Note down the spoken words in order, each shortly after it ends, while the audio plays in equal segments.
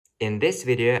In this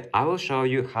video, I will show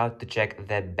you how to check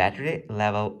the battery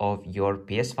level of your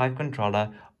PS5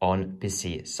 controller on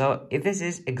PC. So if this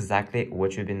is exactly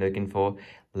what you've been looking for,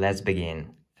 let's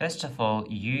begin. First of all,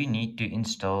 you need to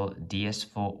install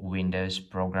DS4 Windows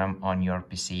program on your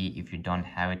PC if you don't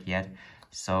have it yet.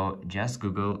 So just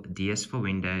Google DS4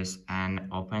 Windows and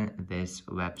open this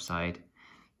website.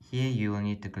 Here you will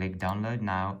need to click download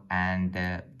now and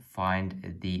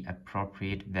find the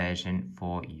appropriate version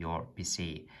for your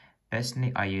PC.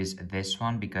 Personally, I use this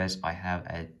one because I have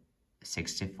a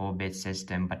 64-bit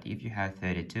system, but if you have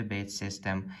 32-bit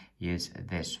system, use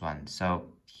this one. So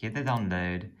hit the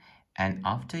download, and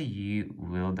after you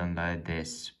will download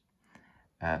this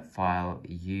file,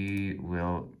 you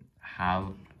will have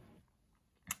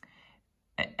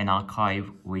an archive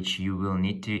which you will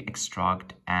need to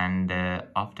extract, and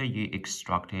after you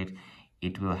extract it,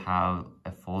 it will have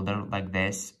a folder like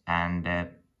this, and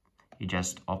you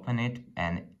just open it,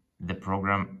 and the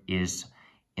program is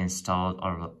installed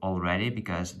already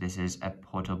because this is a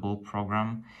portable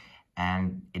program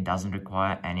and it doesn't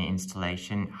require any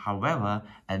installation. However,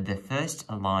 at the first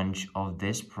launch of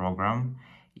this program,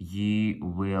 you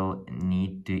will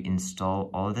need to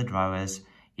install all the drivers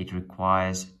it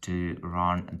requires to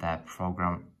run that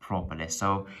program properly.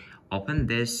 So open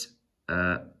this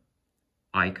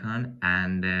icon,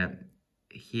 and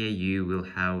here you will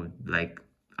have, like,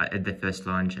 at the first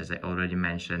launch, as I already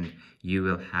mentioned, you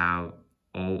will have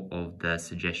all of the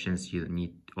suggestions you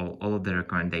need, all of the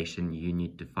recommendation you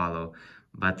need to follow.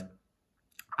 But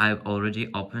I've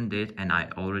already opened it and I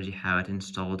already have it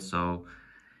installed, so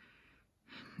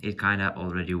it kind of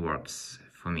already works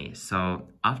for me. So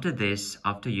after this,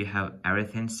 after you have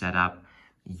everything set up,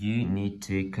 you need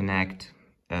to connect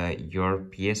your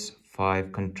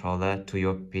PS5 controller to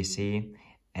your PC.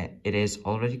 It is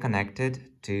already connected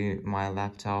to my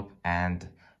laptop, and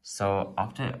so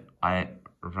after I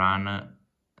run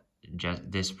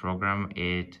just this program,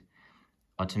 it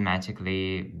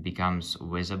automatically becomes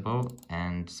visible.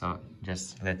 And so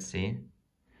just let's see,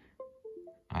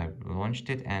 I launched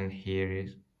it and here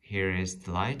is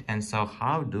the light. And so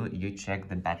how do you check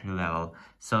the battery level?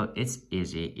 So it's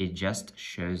easy, it just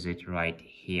shows it right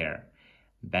here,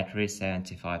 battery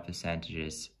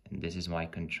 75%. And this is my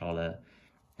controller,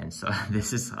 and so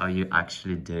this is how you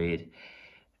actually do it.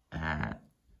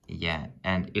 Yeah,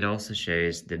 and it also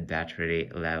shows the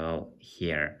battery level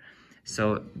here.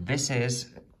 So this is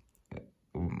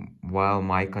while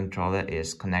my controller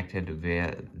is connected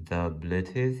via the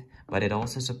Bluetooth, but it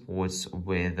also supports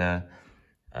with the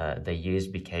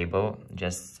USB cable.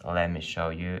 Just let me show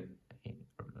you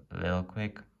a little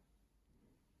quick.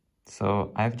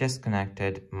 So I've just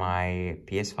connected my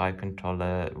PS5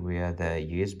 controller via the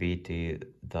USB to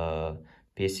the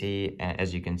PC, and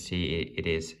as you can see, it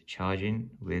is charging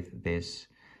with this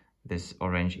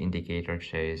orange indicator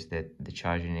shows that the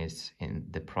charging is in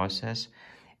the process.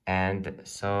 And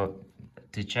so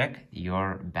to check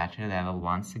your battery level,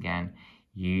 once again,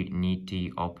 you need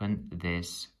to open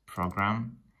this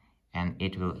program and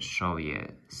it will show you.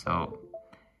 So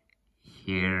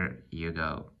here you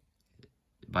go.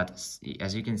 But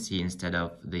as you can see, instead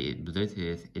of the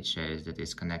Bluetooth, it shows that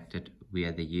it's connected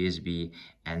via the USB,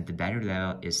 and the battery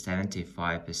level is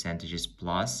 75%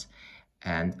 plus.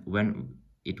 And when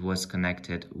it was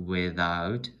connected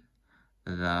without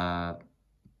the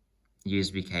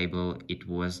USB cable,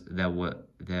 there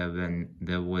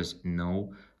was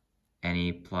no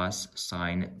any plus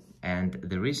sign. And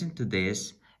the reason to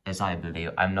this, as I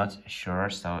believe, I'm not sure,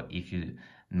 so if you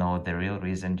know the real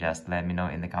reason, just let me know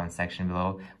in the comment section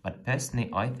below. But personally,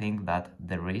 I think that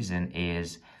the reason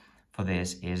is for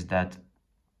this is that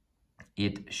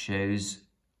it shows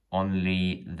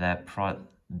only the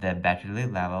battery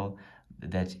level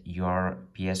that your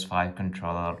PS5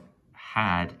 controller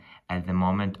had at the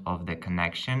moment of the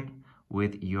connection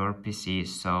with your PC.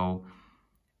 So,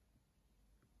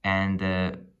 and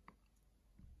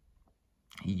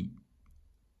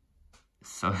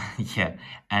so yeah,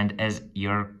 and as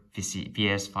your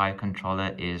PS5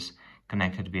 controller is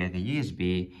connected via the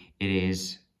USB,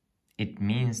 it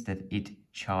means that it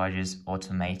charges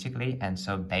automatically. And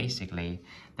so basically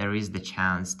there is the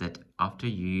chance that after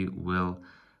you will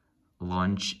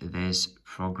launch this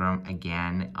program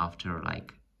again, after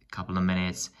like a couple of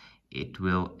minutes, it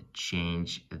will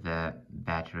change the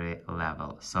battery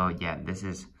level. So yeah, this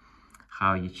is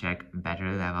how you check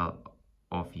battery level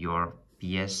of your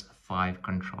PS5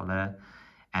 controller.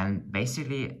 And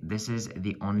basically this is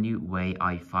the only way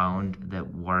I found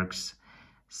that works.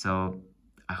 So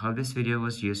I hope this video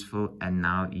was useful, and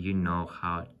now you know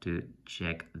how to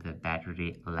check the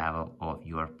battery level of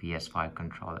your PS5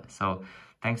 controller. So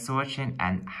Thanks for watching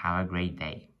and have a great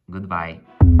day. Goodbye.